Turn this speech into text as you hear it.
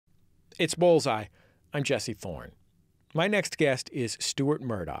It's Bullseye. I'm Jesse Thorn. My next guest is Stuart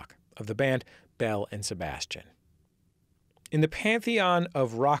Murdoch of the band Belle and Sebastian. In the pantheon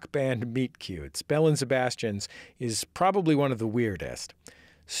of rock band meet-cutes, Belle and Sebastian's is probably one of the weirdest.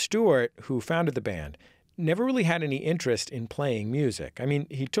 Stuart, who founded the band, never really had any interest in playing music. I mean,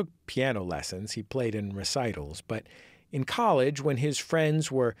 he took piano lessons, he played in recitals, but in college, when his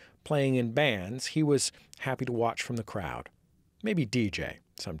friends were playing in bands, he was happy to watch from the crowd. Maybe DJ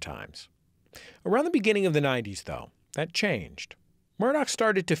sometimes. Around the beginning of the 90s, though, that changed. Murdoch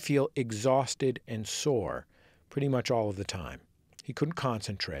started to feel exhausted and sore pretty much all of the time. He couldn't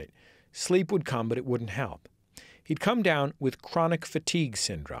concentrate. Sleep would come, but it wouldn't help. He'd come down with chronic fatigue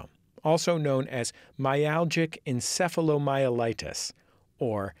syndrome, also known as myalgic encephalomyelitis,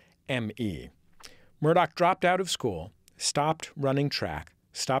 or ME. Murdoch dropped out of school, stopped running track,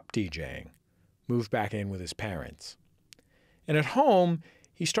 stopped DJing, moved back in with his parents. And at home,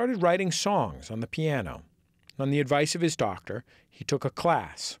 he started writing songs on the piano. On the advice of his doctor, he took a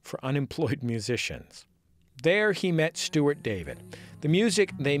class for unemployed musicians. There he met Stuart David. The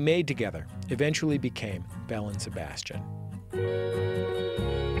music they made together eventually became Belle and Sebastian.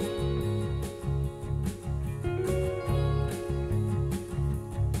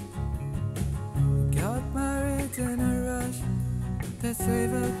 Got married in a rush to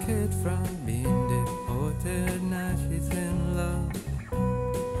save a kid from being deported. Now she's in love.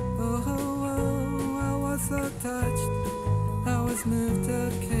 I was so touched. I was moved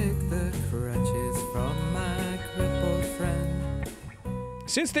to kick the crutches from my crippled friend.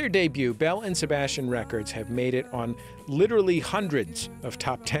 Since their debut, Belle and Sebastian records have made it on literally hundreds of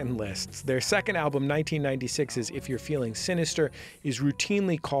top 10 lists. Their second album, 1996's If You're Feeling Sinister, is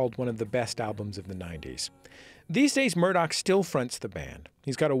routinely called one of the best albums of the 90s. These days, Murdoch still fronts the band.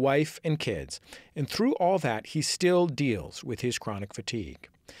 He's got a wife and kids, and through all that, he still deals with his chronic fatigue.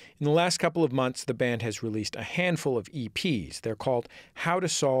 In the last couple of months, the band has released a handful of EPs. They're called How to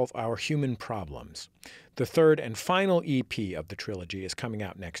Solve Our Human Problems. The third and final EP of the trilogy is coming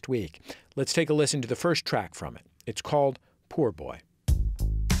out next week. Let's take a listen to the first track from it. It's called Poor Boy.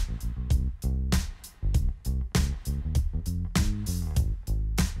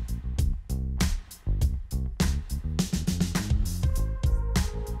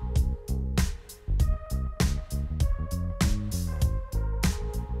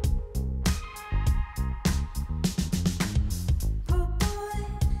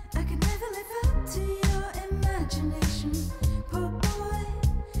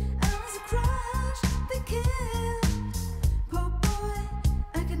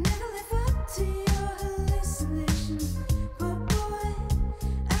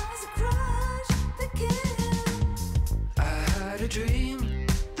 Dream,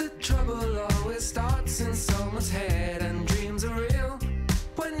 the trouble always starts in someone's head, and dreams are real.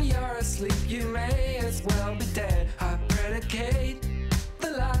 When you're asleep, you may as well be dead. I predicate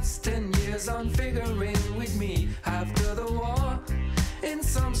the last 10 years on figuring with me after the war in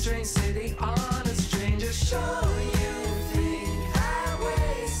some strange city on a stranger show. You think I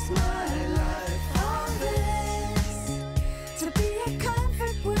waste my life on this to be a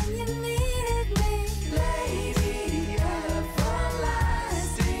comfort when you needed me, lady.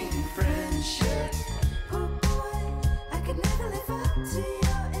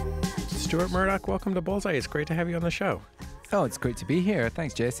 Stuart Murdoch, welcome to Bullseye. It's great to have you on the show. Oh, it's great to be here.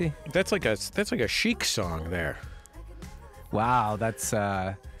 Thanks, Jesse. That's like a chic song there. Wow, that's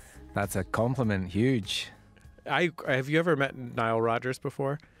a compliment. Huge. Have you ever met Nile Rodgers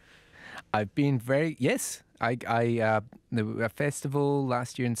before? I've been yes. A festival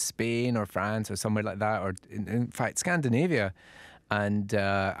last year in Spain or France or somewhere like that, or in fact Scandinavia, and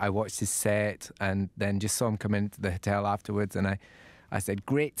I watched his set and then just saw him come into the hotel afterwards, and I said,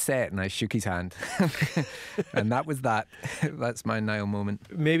 great set, and I shook his hand. And that was that. That's my Nile moment.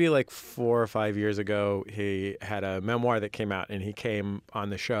 Maybe like 4 or 5 years ago, he had a memoir that came out, and he came on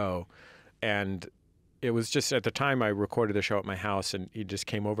the show. And it was just at the time I recorded the show at my house, and he just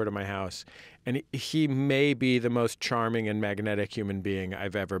came over to my house. And he may be the most charming and magnetic human being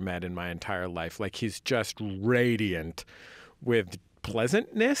I've ever met in my entire life. Like, he's just radiant with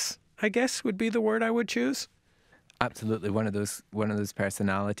pleasantness, I guess would be the word I would choose. Absolutely, one of those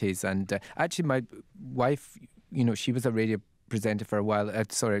personalities. And actually, my wife, she was a radio presenter for a while.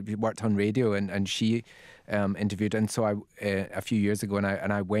 Worked on radio, and she interviewed. And so a few years ago,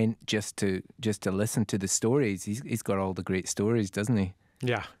 and I went just to listen to the stories. He's got all the great stories, doesn't he?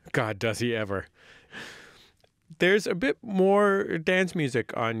 Yeah, God, does he ever. There's a bit more dance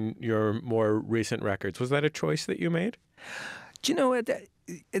music on your more recent records. Was that a choice that you made? Do you know what?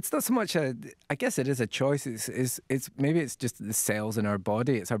 it's not so much I guess it is a choice. It's maybe it's just the cells in our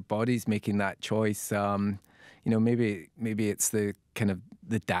body. It's our bodies making that choice. Maybe it's the kind of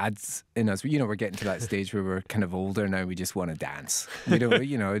the dads in us. We're getting to that stage where we're kind of older now. We just want to dance. We don't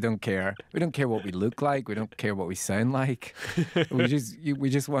care. We don't care what we look like. We don't care what we sound like. We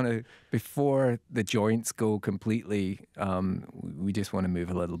just want to, before the joints go completely, we just want to move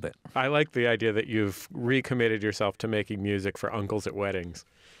a little bit. I like the idea that you've recommitted yourself to making music for uncles at weddings.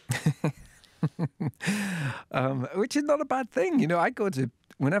 Which is not a bad thing. I go to,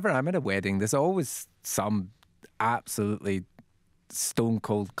 whenever I'm at a wedding, there's always some absolutely stone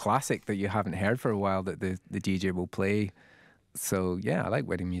cold classic that you haven't heard for a while that the DJ will play. So yeah, I like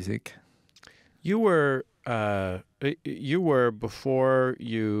wedding music. You were before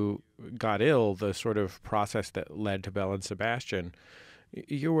you got ill, the sort of process that led to Belle and Sebastian.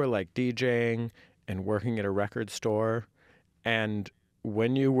 You were like DJing and working at a record store, and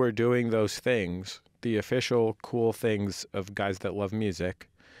when you were doing those things, the official cool things of guys that love music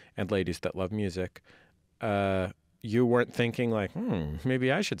and ladies that love music, you weren't thinking like,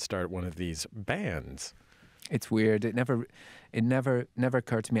 maybe I should start one of these bands. It's weird. It never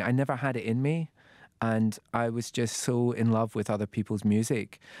occurred to me. I never had it in me, and I was just so in love with other people's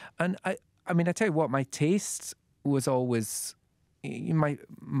music. And I tell you what, my taste was always my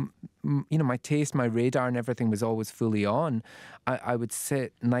taste, my radar and everything was always fully on. I would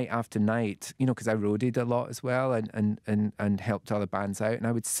sit night after night, because I roadied a lot as well and helped other bands out. And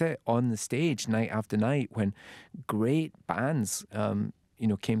I would sit on the stage night after night when great bands,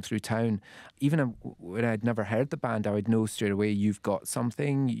 came through town. Even when I'd never heard the band, I would know straight away, you've got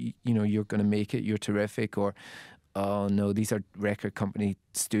something, you're going to make it, you're terrific, or oh no, these are record company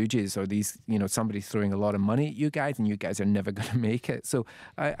stooges, or these, somebody's throwing a lot of money at you guys and you guys are never going to make it. So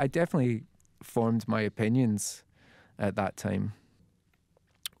I definitely formed my opinions at that time.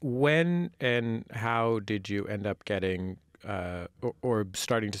 When and how did you end up getting or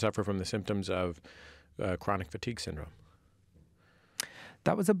starting to suffer from the symptoms of chronic fatigue syndrome?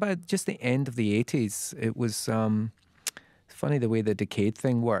 That was about just the end of the 80s. It was funny the way the decade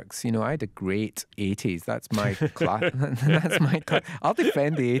thing works. I had a great 80s. That's my class. I'll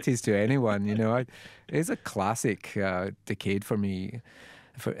defend the 80s to anyone. It's a classic decade for me.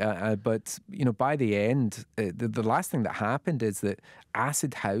 But by the end, the last thing that happened is that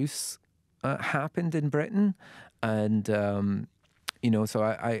acid house happened in Britain, and so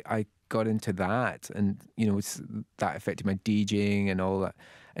I got into that, and that affected my DJing and all that.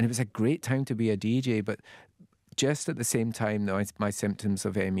 And it was a great time to be a DJ, but just at the same time, though, my symptoms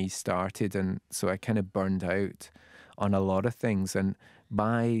of ME started, and so I kind of burned out on a lot of things. And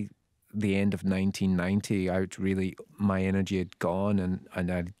by the end of 1990, my energy had gone,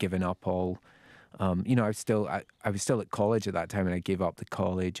 and I'd given up all. I was still at college at that time, and I gave up the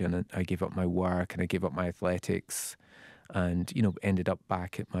college, and I gave up my work, and I gave up my athletics, and ended up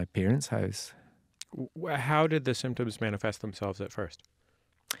back at my parents' house. How did the symptoms manifest themselves at first?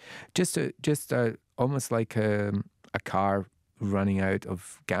 Just almost like a car running out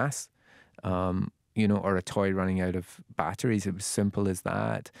of gas, or a toy running out of batteries. It was simple as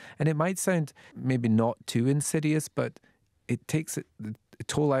that. And it might sound maybe not too insidious, but it takes a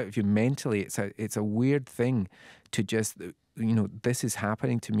toll out of you mentally. It's a weird thing to just, this is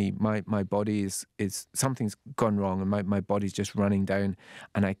happening to me. My body is something's gone wrong, and my body's just running down,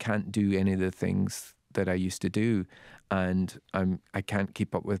 and I can't do any of the things that I used to do, and I can't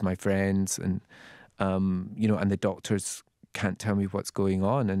keep up with my friends, and and the doctors can't tell me what's going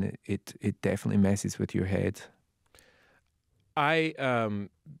on, and it definitely messes with your head. I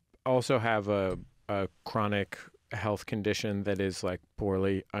also have a chronic health condition that is like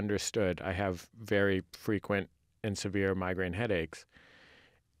poorly understood. I have very frequent and severe migraine headaches.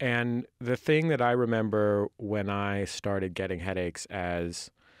 And the thing that I remember when I started getting headaches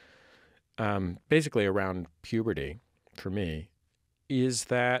as basically around puberty for me is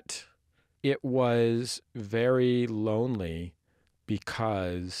that it was very lonely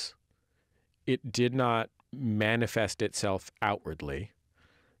because it did not manifest itself outwardly.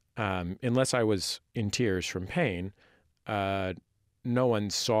 Unless I was in tears from pain, no one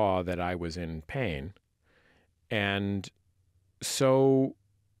saw that I was in pain. And so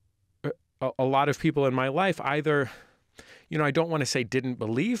a lot of people in my life either, I don't want to say didn't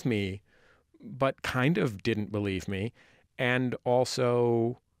believe me, but kind of didn't believe me. And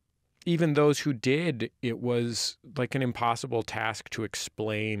also, even those who did, it was like an impossible task to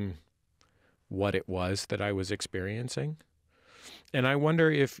explain what it was that I was experiencing. And I wonder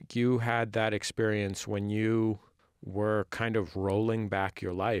if you had that experience when you were kind of rolling back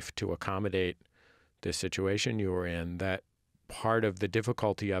your life to accommodate this situation you were in, that part of the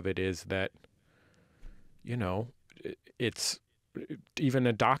difficulty of it is that, you know, it's even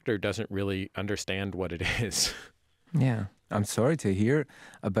a doctor doesn't really understand what it is. Yeah, I'm sorry to hear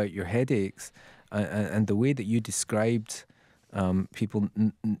about your headaches and the way that you described people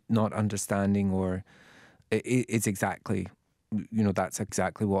not understanding, or it's exactly, you know, that's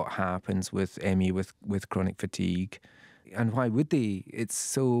exactly what happens with ME, with chronic fatigue. And why would they? It's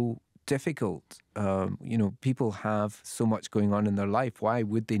so difficult. You know, people have so much going on in their life. Why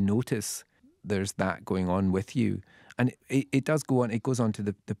would they notice there's that going on with you? And it does go on. It goes on to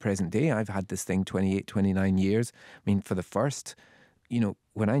the present day. I've had this thing 28, 29 years. I mean, for the first, you know,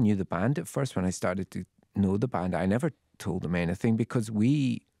 when I knew the band at first, when I started to know the band, I never told them anything, because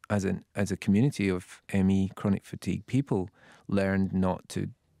we, as a community of ME, chronic fatigue people, learned not to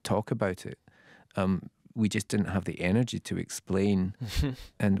talk about it. We just didn't have the energy to explain.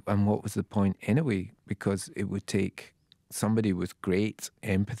 and what was the point anyway? Because it would take somebody with great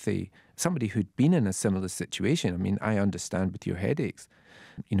empathy, somebody who'd been in a similar situation. I mean, I understand with your headaches,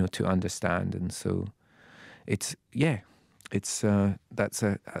 you know, to understand. And so it's that's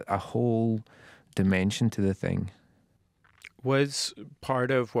a whole dimension to the thing. Was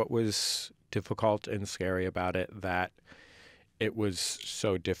part of what was difficult and scary about it that it was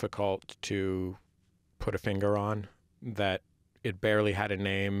so difficult to put a finger on, that it barely had a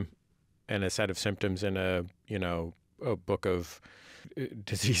name and a set of symptoms in a book of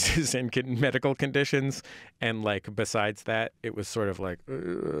diseases and medical conditions, and like besides that it was sort of like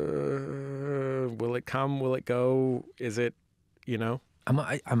will it come, will it go, is it, you know?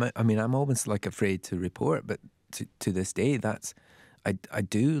 I'm almost like afraid to report, but to this day, that's I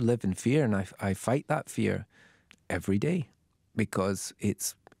do live in fear, and I fight that fear every day, because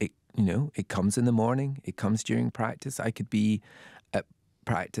it comes in the morning, it comes during practice. I could be at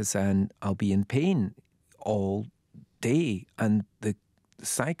practice and I'll be in pain all day, and the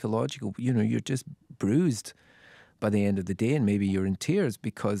psychological, you know, you're just bruised by the end of the day, and maybe you're in tears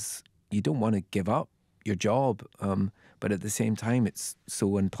because you don't want to give up your job, but at the same time it's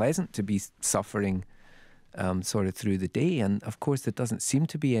so unpleasant to be suffering sort of through the day. And of course there doesn't seem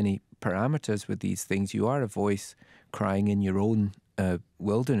to be any parameters with these things. You are a voice crying in your own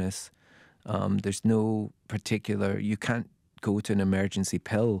wilderness. There's no particular, you can't go to an emergency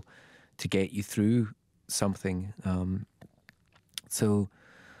pill to get you through something. So,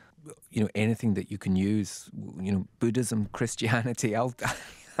 you know, anything that you can use, you know, Buddhism, Christianity, I'll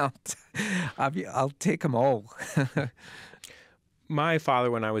take them all. My father,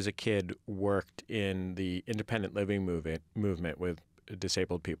 when I was a kid, worked in the independent living movement with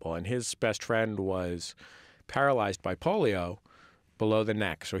disabled people, and his best friend was paralyzed by polio below the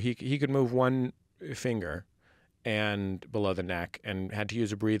neck. So he could move one finger and below the neck, and had to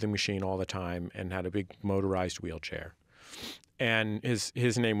use a breathing machine all the time, and had a big motorized wheelchair. And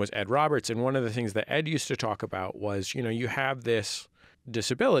his name was Ed Roberts. And one of the things that Ed used to talk about was, you know, you have this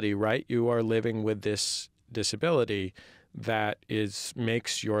disability, right? You are living with this disability that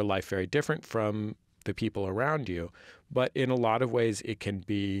makes your life very different from the people around you. But in a lot of ways, it can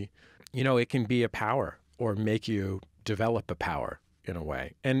be, you know, it can be a power, or make you develop a power in a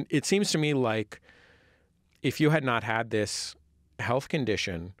way. And it seems to me like if you had not had this health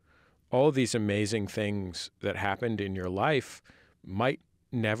condition, all of these amazing things that happened in your life might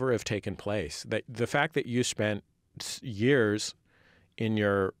never have taken place. That the fact that you spent years in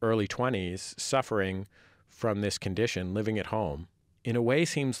your early 20s suffering from this condition, living at home, in a way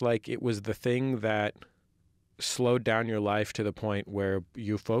seems like it was the thing that slowed down your life to the point where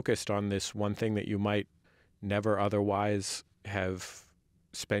you focused on this one thing that you might never otherwise have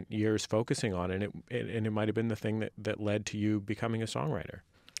spent years focusing on, and it might have been the thing that led to you becoming a songwriter.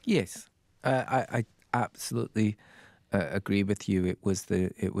 Yes, I absolutely agree with you. It was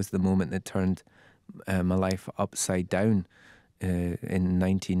the moment that turned my life upside down in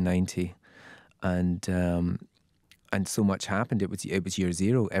 1990, and so much happened. It was year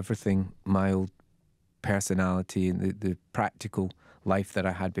zero. Everything, my old personality and the practical life that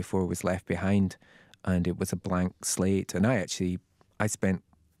I had before was left behind, and it was a blank slate. And I spent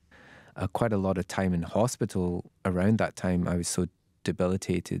quite a lot of time in hospital around that time. I was so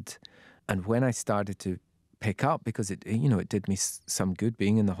debilitated. And when I started to pick up, because it did me some good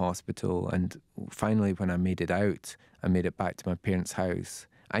being in the hospital, and finally when I made it out, I made it back to my parents' house,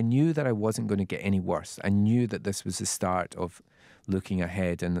 I knew that I wasn't going to get any worse. I knew that this was the start of looking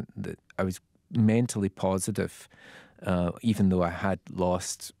ahead, and that I was mentally positive, even though I had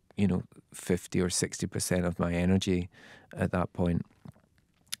lost, 50 or 60% of my energy at that point.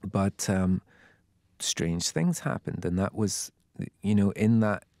 But strange things happened, and that was, in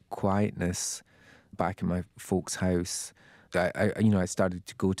that quietness back in my folks' house, I started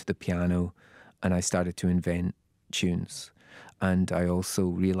to go to the piano and I started to invent tunes. And I also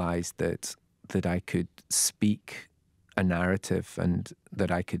realized that I could speak a narrative and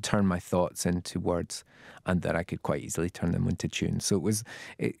that I could turn my thoughts into words and that I could quite easily turn them into tunes. So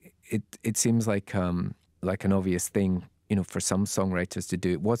it seems like an obvious thing, for some songwriters to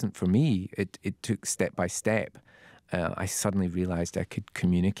do. It wasn't for me. It took step by step. I suddenly realized I could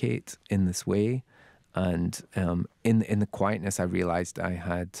communicate in this way. And in the quietness, I realized I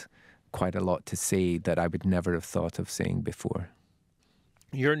had quite a lot to say that I would never have thought of saying before.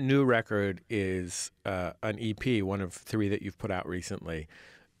 Your new record is an EP, one of 3 that you've put out recently.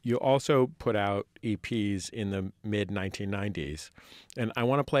 You also put out EPs in the mid-1990s. And I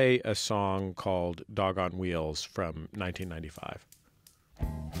want to play a song called Dog on Wheels from 1995.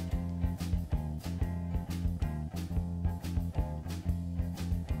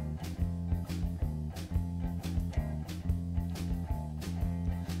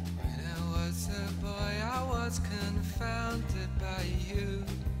 Confounded by you.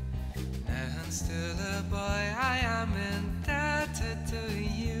 Now I'm still a boy, I am indebted to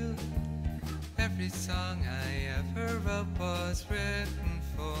you. Every song I ever wrote was written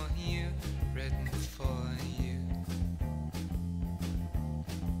for you, written for you.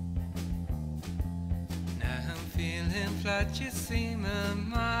 Now I'm feeling flat, you seem a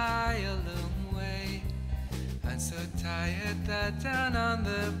mile away. I'm so tired that down on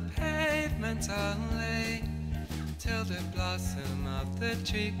the pavement I'll lay till the blossom of the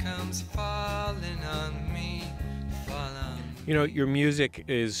tree comes falling on me, fall on me. Your music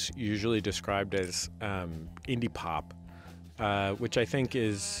is usually described as indie pop, which I think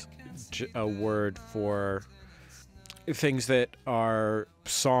is a word for things that are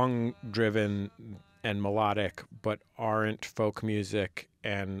song-driven and melodic, but aren't folk music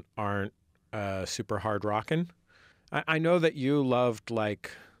and aren't super hard rockin'. I know that you love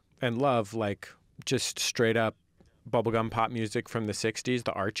just straight up bubblegum pop music from the 60s,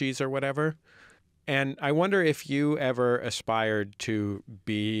 the Archies or whatever. And I wonder if you ever aspired to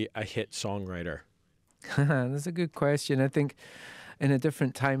be a hit songwriter. That's a good question. I think in a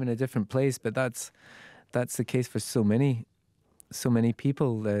different time, in a different place, but that's the case for so many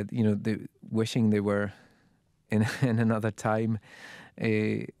people that, wishing they were in another time.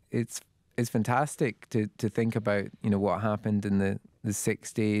 It's fantastic to think about, what happened in the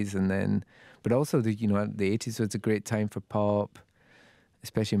 60s and then, but also the 80s was a great time for pop,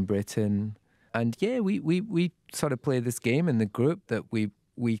 especially in Britain. And yeah, we sort of play this game in the group that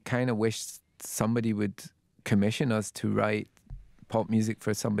we kind of wish somebody would commission us to write pop music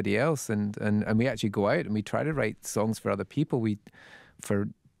for somebody else, and we actually go out and we try to write songs for other people, for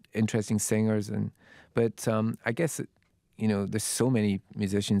interesting singers, but I guess there's so many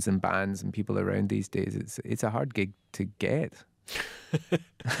musicians and bands and people around these days. It's a hard gig to get.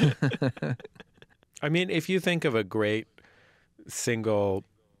 I mean, if you think of a great single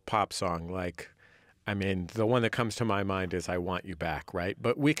pop song, the one that comes to my mind is I Want You Back, right?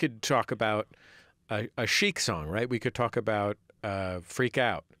 But we could talk about a Chic song, right? We could talk about Freak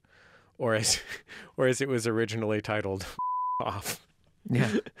Out, or as it was originally titled, Off.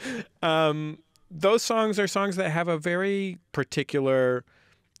 Yeah. Those songs are songs that have a very particular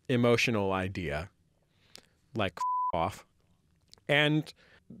emotional idea, like off. And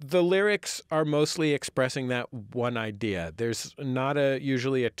the lyrics are mostly expressing that one idea. There's not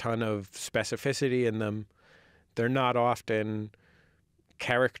usually a ton of specificity in them. They're not often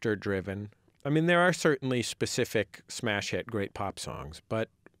character driven. I mean, there are certainly specific smash hit great pop songs, but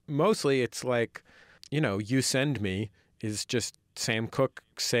mostly it's like, You Send Me is just Sam Cooke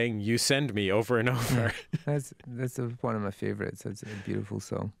saying "You Send Me" over and over. That's one of my favorites. It's a beautiful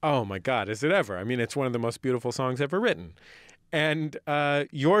song. Oh my God, is it ever? I mean, it's one of the most beautiful songs ever written. And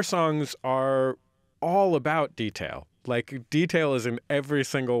your songs are all about detail. Like, detail is in every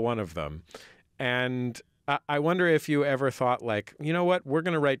single one of them. And I wonder if you ever thought, you know what? We're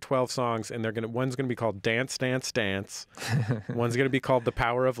going to write 12 songs, and one's going to be called Dance, Dance, Dance. One's going to be called The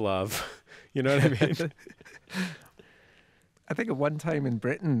Power of Love. You know what I mean? I think at one time in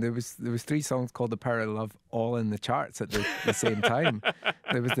Britain there was 3 songs called "The Power of Love" all in the charts at the same time.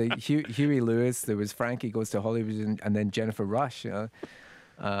 There was the Huey Lewis, there was Frankie Goes to Hollywood, and then Jennifer Rush.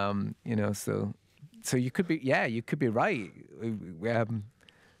 So you could be right.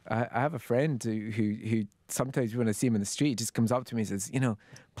 I have a friend who sometimes when I see him in the street, just comes up to me and says,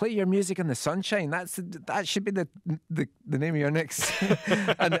 play your music in the sunshine. That should be the name of your next.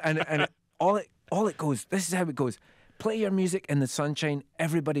 and all it goes. This is how it goes. Play your music in the sunshine,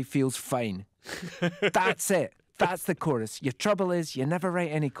 everybody feels fine. That's it. That's the chorus. Your trouble is you never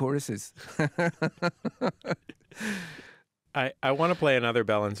write any choruses. I want to play another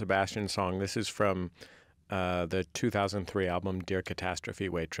Belle and Sebastian song. This is from the 2003 album Dear Catastrophe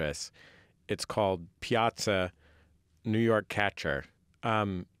Waitress. It's called Piazza, New York Catcher.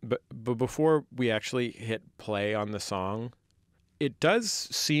 But before we actually hit play on the song, it does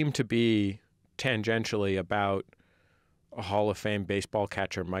seem to be tangentially about a Hall of Fame baseball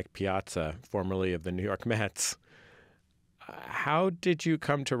catcher, Mike Piazza, formerly of the New York Mets. How did you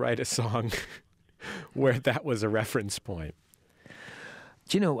come to write a song where that was a reference point?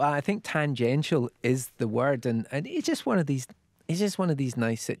 Do you know, I think tangential is the word, and it's just one of these. It's just one of these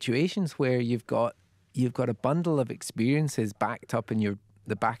nice situations where you've got a bundle of experiences backed up in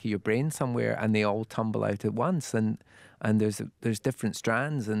the back of your brain somewhere, and they all tumble out at once. And there's different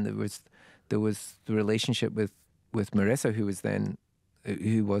strands, and there was the relationship with Marissa,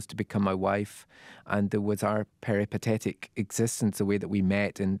 who was to become my wife, and there was our peripatetic existence, the way that we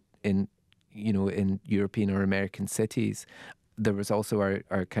met in European or American cities. There was also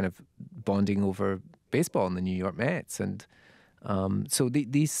our kind of bonding over baseball in the New York Mets, and so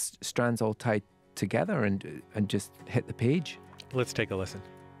these strands all tied together and just hit the page. Let's take a listen.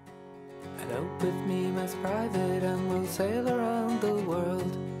 Elope with me, most private, and we'll sail around the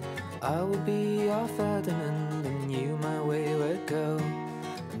world. I will be your Ferdinand, and you my wayward girl.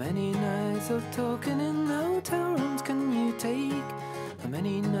 How many nights of talking in hotel rooms can you take? How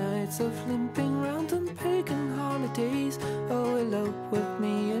many nights of limping round on pagan holidays? Oh, elope with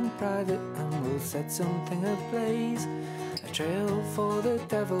me in private, and we'll set something ablaze, a trail for the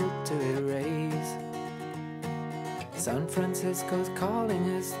devil to erase. San Francisco's calling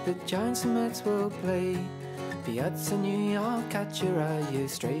us, the Giants and Mets will play. Piazza, New York catcher, are you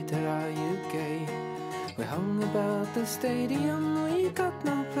straight or are you gay? We hung about the stadium, we got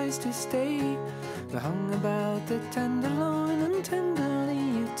no place to stay. We hung about the Tenderloin, and tenderly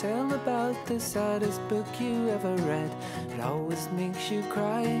you tell about the saddest book you ever read. It always makes you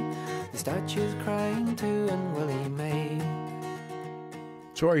cry, the statue's crying too, and Willie May.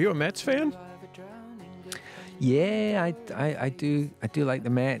 So are you a Mets fan? Yeah, I do like the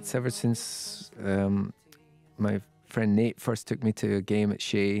Mets ever since my friend Nate first took me to a game at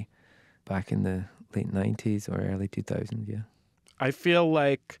Shea back in the late 90s or early 2000s, yeah. I feel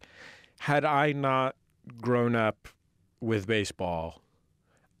like had I not grown up with baseball,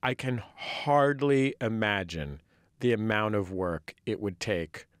 I can hardly imagine the amount of work it would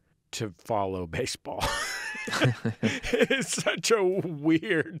take to follow baseball. It's such a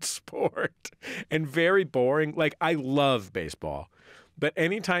weird sport and very boring. Like, I love baseball, but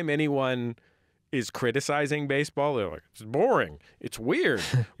anytime anyone is criticizing baseball, they're like, it's boring, it's weird,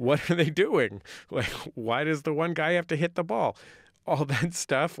 what are they doing? Like, why does the one guy have to hit the ball? All that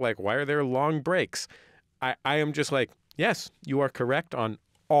stuff, like, why are there long breaks? I am just like, yes, you are correct on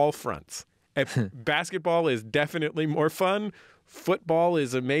all fronts. Basketball is definitely more fun. Football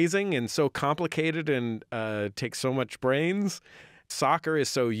is amazing and so complicated and takes so much brains. Soccer is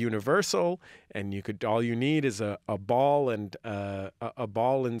so universal, and all you need is a ball and a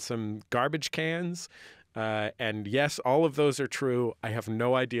ball and some garbage cans. And yes, all of those are true. I have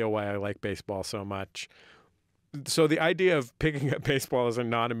no idea why I like baseball so much. So the idea of picking up baseball as a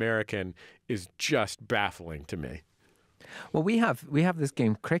non-American is just baffling to me. Well, we have this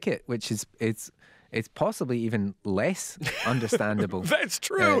game cricket, which is it's possibly even less understandable. That's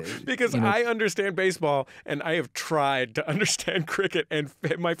true, because I understand baseball, and I have tried to understand cricket, and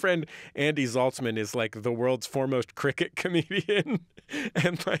my friend Andy Zaltzman is like the world's foremost cricket comedian,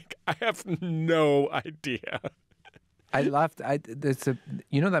 and like I have no idea. I laughed.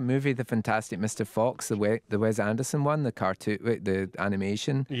 That movie, The Fantastic Mr. Fox, the Wes Anderson one, the cartoon, the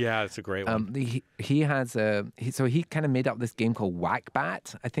animation. Yeah, it's a great one. He kind of made up this game called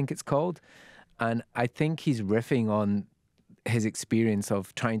Whack-Bat, I think it's called, and I think he's riffing on his experience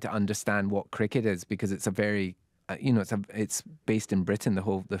of trying to understand what cricket is, because it's a very, it's based in Britain. The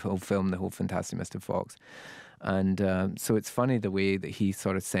whole film, the whole Fantastic Mr. Fox, and so it's funny the way that he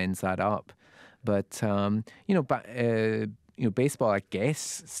sort of sends that up. But baseball, I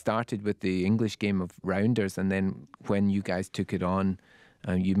guess, started with the English game of rounders, and then when you guys took it on,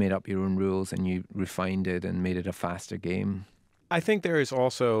 you made up your own rules and you refined it and made it a faster game. I think there is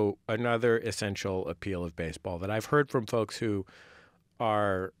also another essential appeal of baseball that I've heard from folks who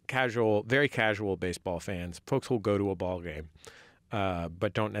are very casual baseball fans, folks who will go to a ball game,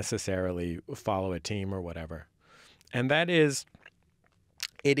 but don't necessarily follow a team or whatever. And that is,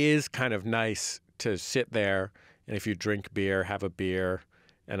 it is kind of nice to sit there, and if you drink beer, have a beer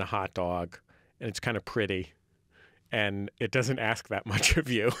and a hot dog, and it's kind of pretty, and it doesn't ask that much of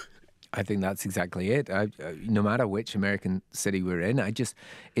you. I think that's exactly it. No matter which American city we're in,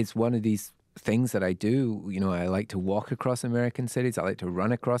 it's one of these things that I do. You know, I like to walk across American cities. I like to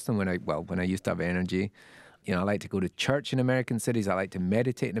run across them when I used to have energy. You know, I like to go to church in American cities. I like to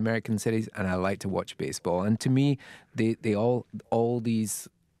meditate in American cities, and I like to watch baseball. And to me, they all these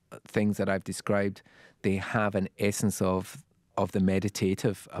things that I've described, they have an essence of the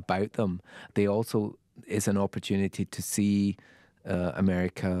meditative about them. They also is an opportunity to see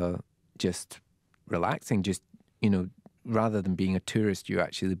America just relaxing, just, you know, rather than being a tourist, you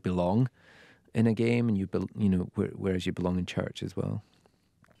actually belong in a game, and whereas you belong in church as well.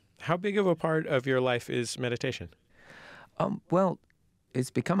 How big of a part of your life is meditation? Well, it's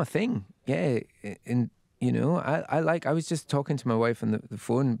become a thing. Yeah, and you know, I was just talking to my wife on the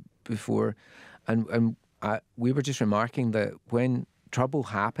phone before, and we were just remarking that when trouble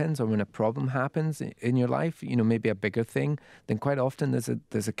happens or when a problem happens in your life, you know, maybe a bigger thing, then quite often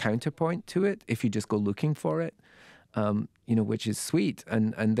there's a counterpoint to it if you just go looking for it, you know, which is sweet.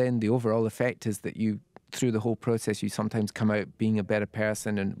 And then the overall effect is that you, through the whole process, you sometimes come out being a better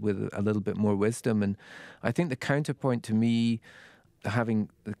person and with a little bit more wisdom. And I think the counterpoint to me, having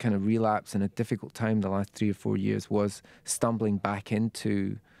the kind of relapse in a difficult time the last 3 or 4 years, was stumbling back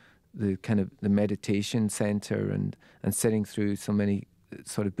into the kind of the meditation center and sitting through so many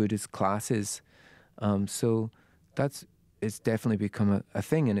sort of Buddhist classes. So it's definitely become a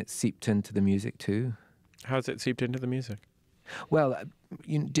thing, and it's seeped into the music too. How's it seeped into the music? Well,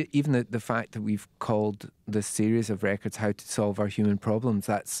 even the fact that we've called this series of records How to Solve Our Human Problems,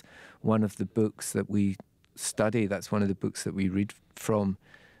 that's one of the books that we study. That's one of the books that we read from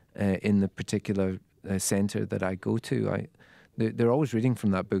in the particular centre that I go to. They're always reading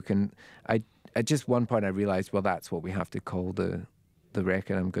from that book, and at just one point I realised, well, that's what we have to call the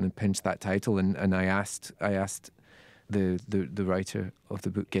record. I'm going to pinch that title, and I asked the writer of the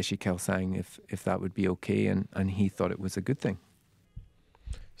book, Geshe Kelsang, if that would be okay, and he thought it was a good thing.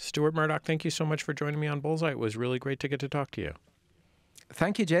 Stuart Murdoch, thank you so much for joining me on Bullseye. It was really great to get to talk to you.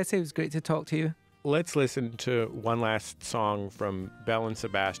 Thank you, Jesse. It was great to talk to you. Let's listen to one last song from Belle and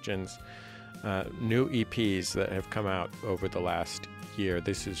Sebastian's new EPs that have come out over the last year.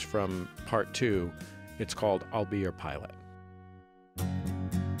 This is from part 2. It's called I'll Be Your Pilot.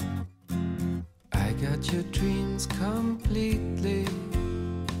 I got your dreams completely.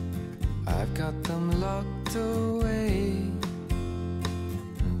 I've got them locked away.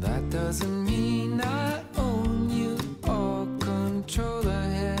 That doesn't mean I own you or control the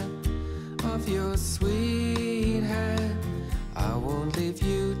head of your sweet head. I won't leave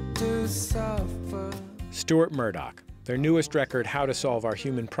you to suffer. Stuart Murdoch. Their newest record, How to Solve Our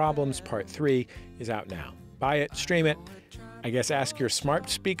Human Problems, Part 3, is out now. Buy it, stream it. I guess ask your smart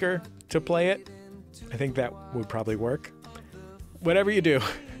speaker to play it. I think that would probably work. Whatever you do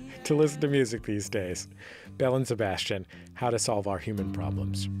to listen to music these days. Belle and Sebastian, How to Solve Our Human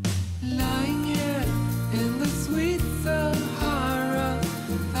Problems. Lying here in the sweet Sahara,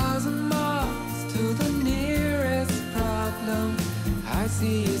 1,000 miles to the nearest problem. I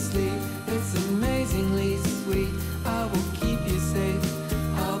see you sleep.